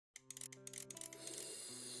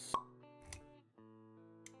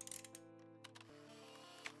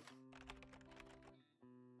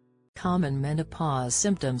Common menopause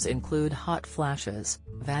symptoms include hot flashes,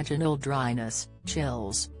 vaginal dryness,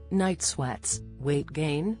 chills, night sweats, weight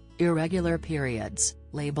gain, irregular periods,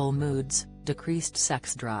 labile moods, decreased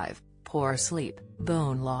sex drive, poor sleep,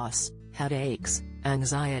 bone loss, headaches,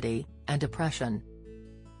 anxiety, and depression.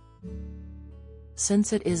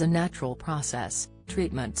 Since it is a natural process,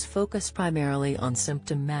 treatments focus primarily on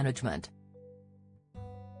symptom management.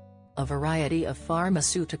 A variety of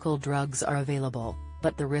pharmaceutical drugs are available,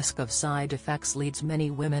 but the risk of side effects leads many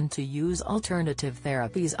women to use alternative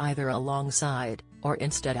therapies either alongside, or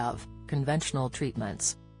instead of, conventional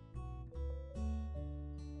treatments.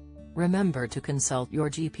 Remember to consult your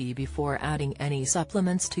GP before adding any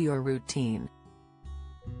supplements to your routine.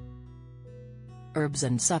 Herbs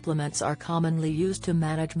and supplements are commonly used to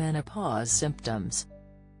manage menopause symptoms.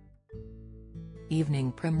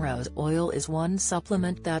 Evening primrose oil is one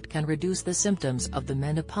supplement that can reduce the symptoms of the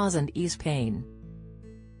menopause and ease pain.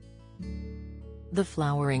 The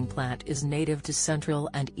flowering plant is native to Central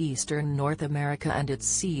and Eastern North America, and its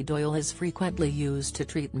seed oil is frequently used to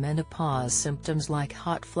treat menopause symptoms like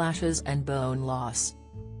hot flashes and bone loss.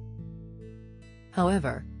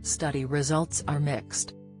 However, study results are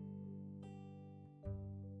mixed.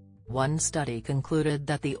 One study concluded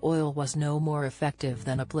that the oil was no more effective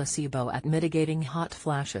than a placebo at mitigating hot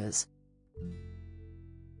flashes.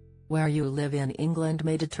 Where you live in England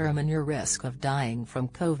may determine your risk of dying from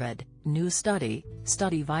COVID. New study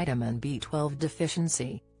vitamin B12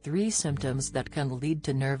 deficiency, 3 symptoms that can lead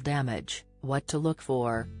to nerve damage, what to look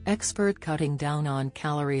for. Expert cutting down on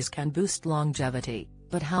calories can boost longevity,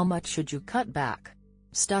 but how much should you cut back?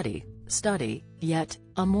 Yet,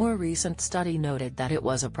 a more recent study noted that it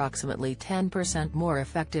was approximately 10% more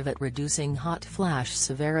effective at reducing hot flash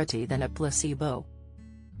severity than a placebo.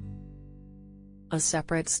 A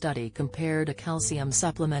separate study compared a calcium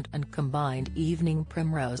supplement and combined evening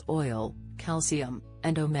primrose oil, calcium,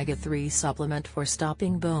 and omega-3 supplement for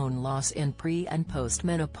stopping bone loss in pre- and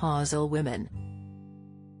post-menopausal women.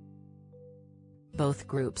 Both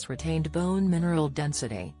groups retained bone mineral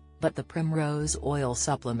density, but the primrose oil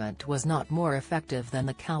supplement was not more effective than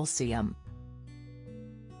the calcium.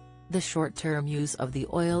 The short-term use of the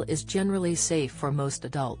oil is generally safe for most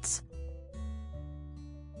adults.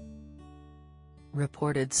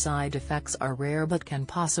 Reported side effects are rare but can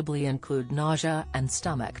possibly include nausea and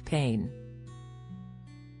stomach pain.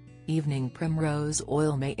 Evening primrose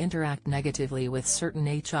oil may interact negatively with certain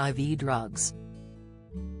HIV drugs.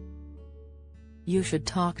 You should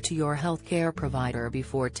talk to your healthcare provider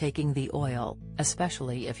before taking the oil,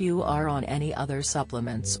 especially if you are on any other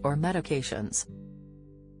supplements or medications.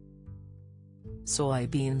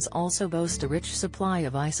 Soybeans also boast a rich supply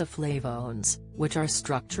of isoflavones, which are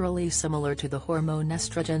structurally similar to the hormone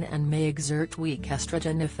estrogen and may exert weak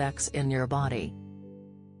estrogen effects in your body.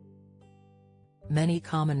 Many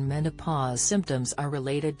common menopause symptoms are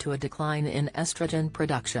related to a decline in estrogen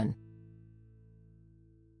production.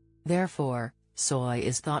 Therefore, soy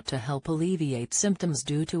is thought to help alleviate symptoms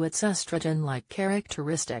due to its estrogen-like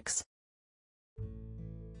characteristics.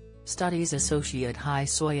 Studies associate high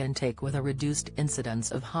soy intake with a reduced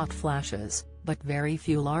incidence of hot flashes, but very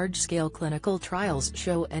few large-scale clinical trials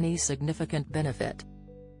show any significant benefit.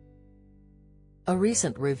 A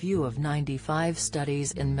recent review of 95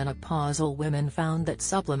 studies in menopausal women found that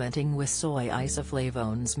supplementing with soy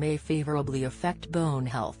isoflavones may favorably affect bone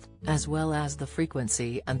health, as well as the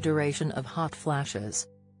frequency and duration of hot flashes.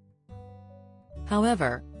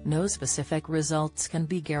 However, no specific results can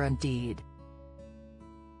be guaranteed.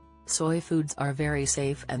 Soy foods are very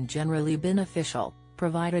safe and generally beneficial,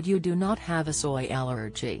 provided you do not have a soy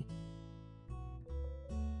allergy.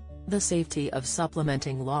 The safety of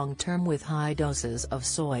supplementing long-term with high doses of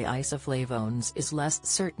soy isoflavones is less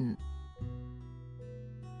certain.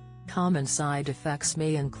 Common side effects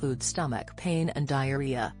may include stomach pain and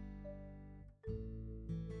diarrhea,